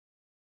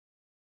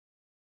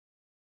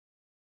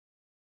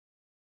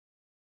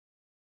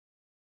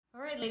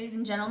All right, ladies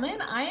and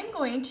gentlemen, I am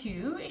going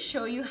to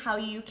show you how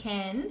you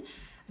can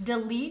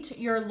delete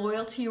your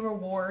loyalty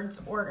rewards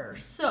order.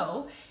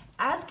 So,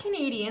 as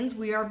Canadians,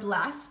 we are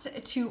blessed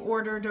to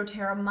order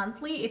doTERRA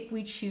monthly if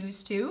we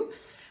choose to.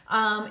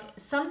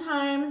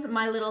 Sometimes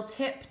my little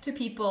tip to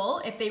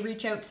people, if they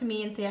reach out to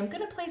me and say, I'm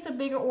gonna place a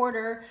bigger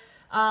order,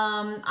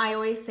 I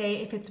always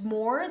say if it's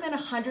more than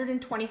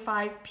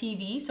 125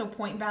 PV, so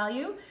point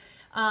value,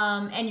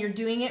 and you're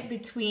doing it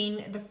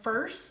between the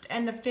 1st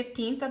and the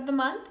 15th of the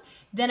month,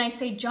 then I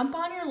say jump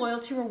on your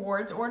loyalty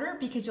rewards order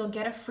because you'll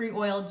get a free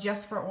oil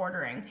just for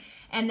ordering.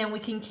 And then we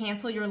can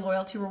cancel your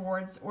loyalty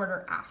rewards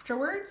order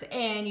afterwards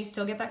and you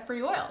still get that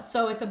free oil.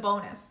 So it's a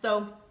bonus.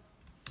 So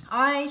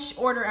I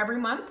order every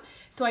month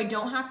so I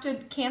don't have to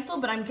cancel,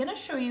 but I'm gonna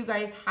show you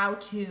guys how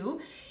to,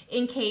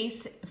 in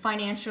case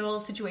financial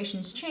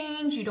situations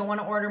change, you don't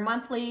wanna order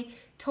monthly,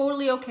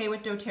 totally okay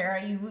with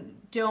doTERRA. You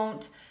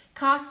don't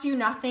cost you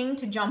nothing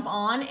to jump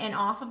on and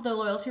off of the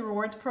loyalty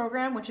rewards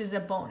program, which is a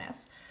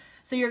bonus.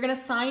 So you're gonna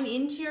sign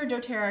into your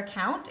doTERRA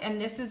account and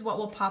this is what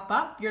will pop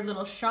up, your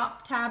little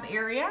shop tab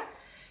area.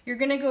 You're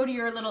gonna go to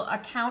your little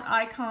account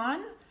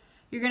icon.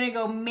 You're gonna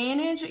go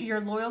manage your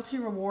loyalty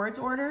rewards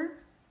order.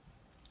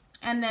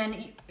 And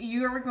then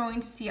you're going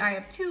to see I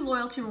have 2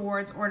 loyalty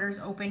rewards orders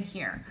open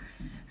here.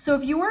 So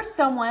if you are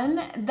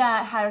someone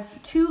that has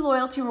 2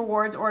 loyalty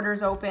rewards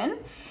orders open,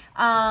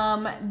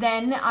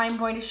 then I'm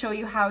going to show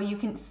you how you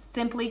can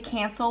simply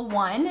cancel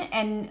one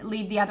and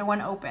leave the other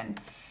one open.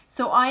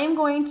 So I am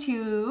going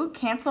to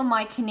cancel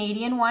my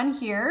Canadian one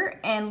here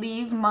and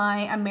leave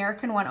my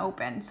American one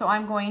open. So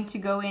I'm going to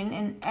go in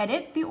and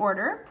edit the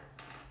order.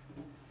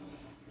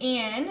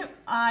 And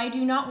I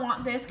do not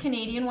want this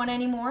Canadian one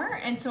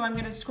anymore. And so I'm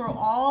gonna scroll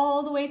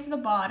all the way to the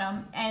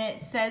bottom and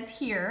it says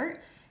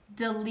here,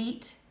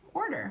 delete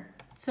order.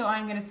 So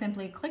I'm gonna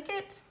simply click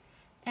it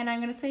and I'm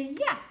gonna say,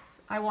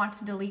 yes, I want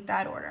to delete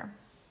that order.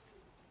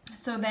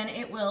 So then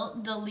it will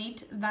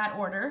delete that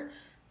order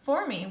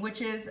for me,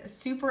 which is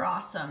super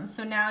awesome.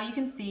 So now you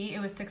can see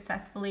it was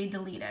successfully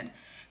deleted.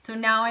 So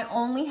now I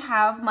only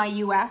have my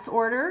US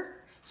order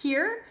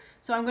here.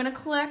 So I'm gonna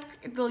click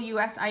the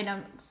US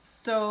item.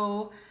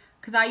 So,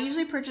 because I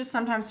usually purchase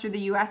sometimes through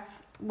the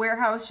US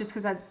warehouse just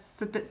because it has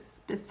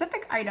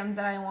specific items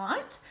that I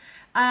want.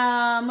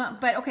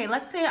 But okay,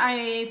 let's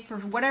say for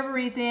whatever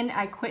reason,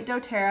 I quit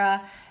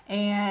doTERRA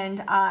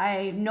and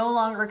I no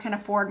longer can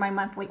afford my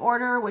monthly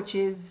order, which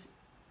is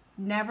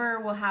never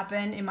will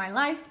happen in my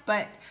life,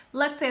 but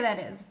let's say that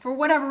is. For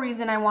whatever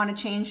reason, I want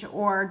to change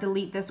or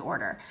delete this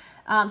order.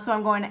 So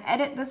I'm going to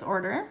edit this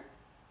order.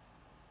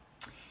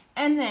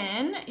 And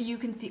then you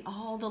can see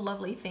all the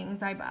lovely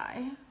things I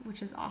buy,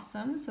 which is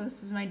awesome. So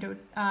this is my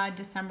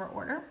December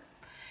order.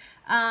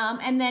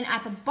 And then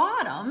at the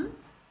bottom,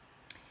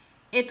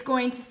 it's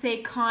going to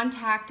say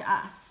contact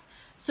us.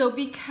 So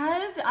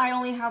because I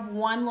only have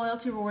 1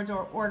 loyalty rewards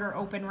order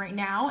open right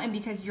now, and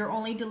because you're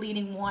only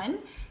deleting 1,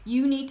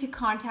 you need to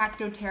contact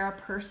doTERRA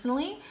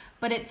personally,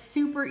 but it's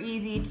super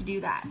easy to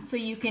do that. So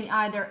you can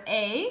either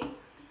A,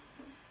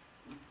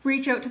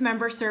 reach out to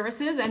member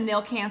services and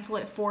they'll cancel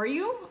it for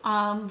you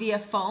via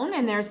phone,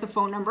 and there's the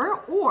phone number,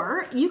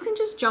 or you can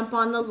just jump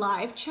on the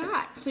live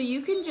chat. So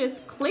you can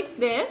just click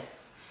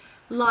this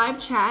live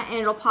chat and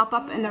it'll pop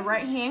up in the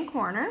right-hand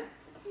corner.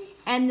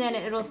 And then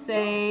it'll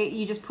say,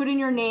 you just put in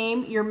your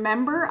name, your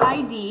member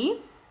ID,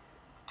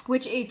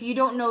 which if you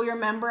don't know your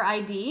member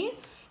ID,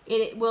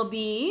 it will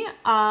be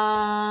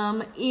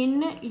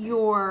in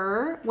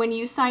your, when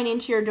you sign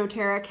into your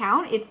doTERRA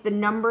account, it's the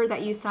number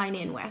that you sign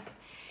in with.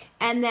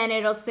 And then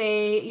it'll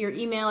say your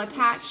email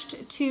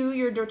attached to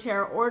your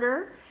doTERRA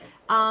order.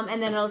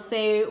 And then it'll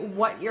say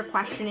what your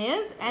question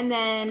is. And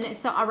then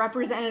so a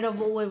representative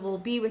will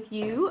be with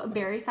you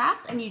very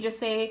fast. And you just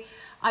say,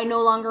 I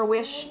no longer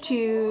wish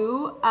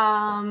to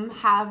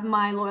have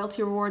my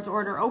loyalty rewards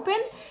order open,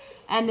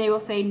 and they will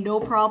say, no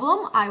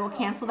problem, I will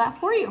cancel that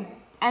for you.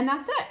 And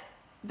that's it.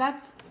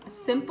 That's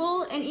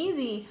simple and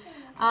easy.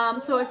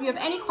 So if you have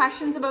any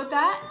questions about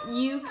that,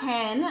 you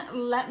can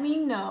let me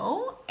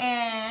know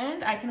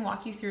and I can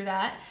walk you through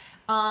that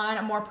on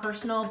a more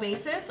personal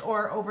basis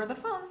or over the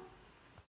phone.